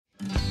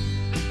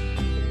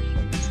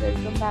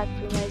welcome back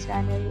to my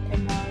channel,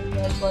 and now you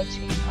are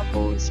watching a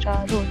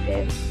 4-star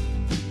hotel.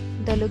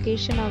 The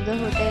location of the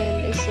hotel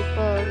is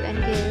superb and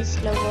guests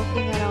love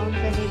walking around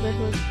the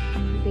neighborhood.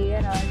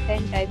 There are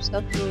 10 types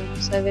of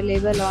rooms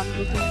available on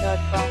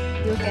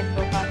booking.com. You can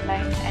book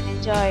online and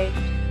enjoy it.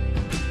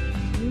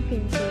 You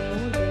can see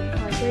more than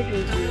 100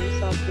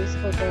 reviews of this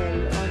hotel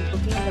on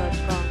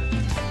booking.com.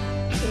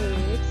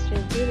 Its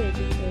review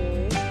rating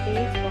is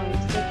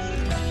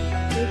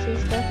 8.6, which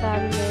is the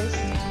fabulous.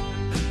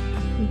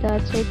 The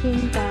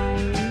check-in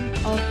time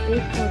of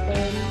this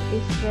hotel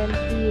is 12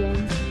 p.m.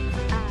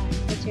 and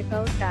the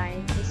checkout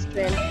time is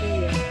 12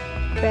 p.m.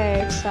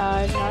 Pets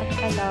are not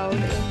allowed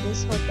in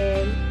this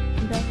hotel.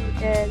 The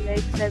hotel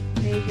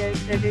accepts major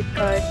credit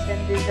cards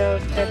and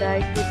reserves the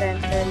right to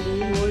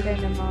temporarily hold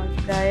an amount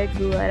prior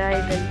to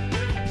arrival.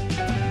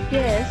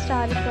 Guests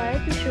are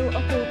required to show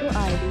a photo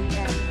ID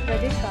and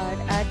credit card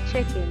at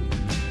check-in.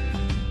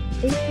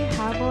 If you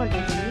have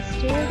already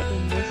stayed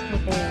in this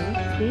hotel,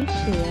 please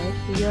share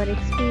your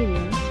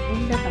experience in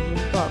the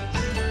comment box.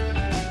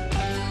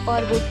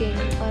 For booking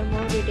or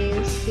more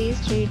details, please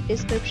read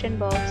description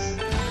box.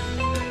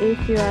 If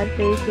you are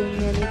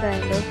facing any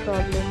kind of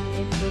problem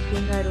in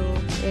booking a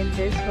room in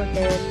this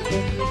hotel,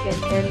 then you can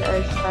tell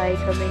us by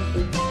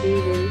commenting. We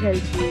will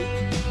help you.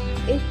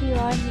 If you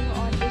are new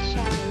on this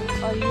channel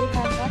or you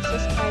have not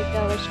subscribed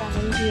our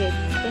channel yet,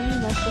 then you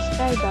must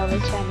subscribe our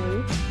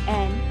channel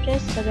and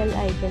press the bell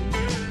icon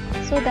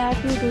so that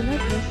you do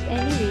not miss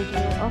any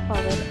video of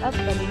our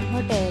upcoming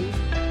hotel.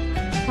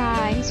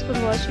 Thanks for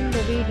watching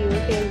the video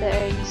till the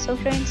end. So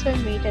friends, will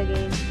meet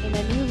again in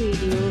a new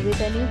video with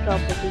a new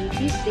property.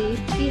 Be safe,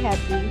 be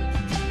happy.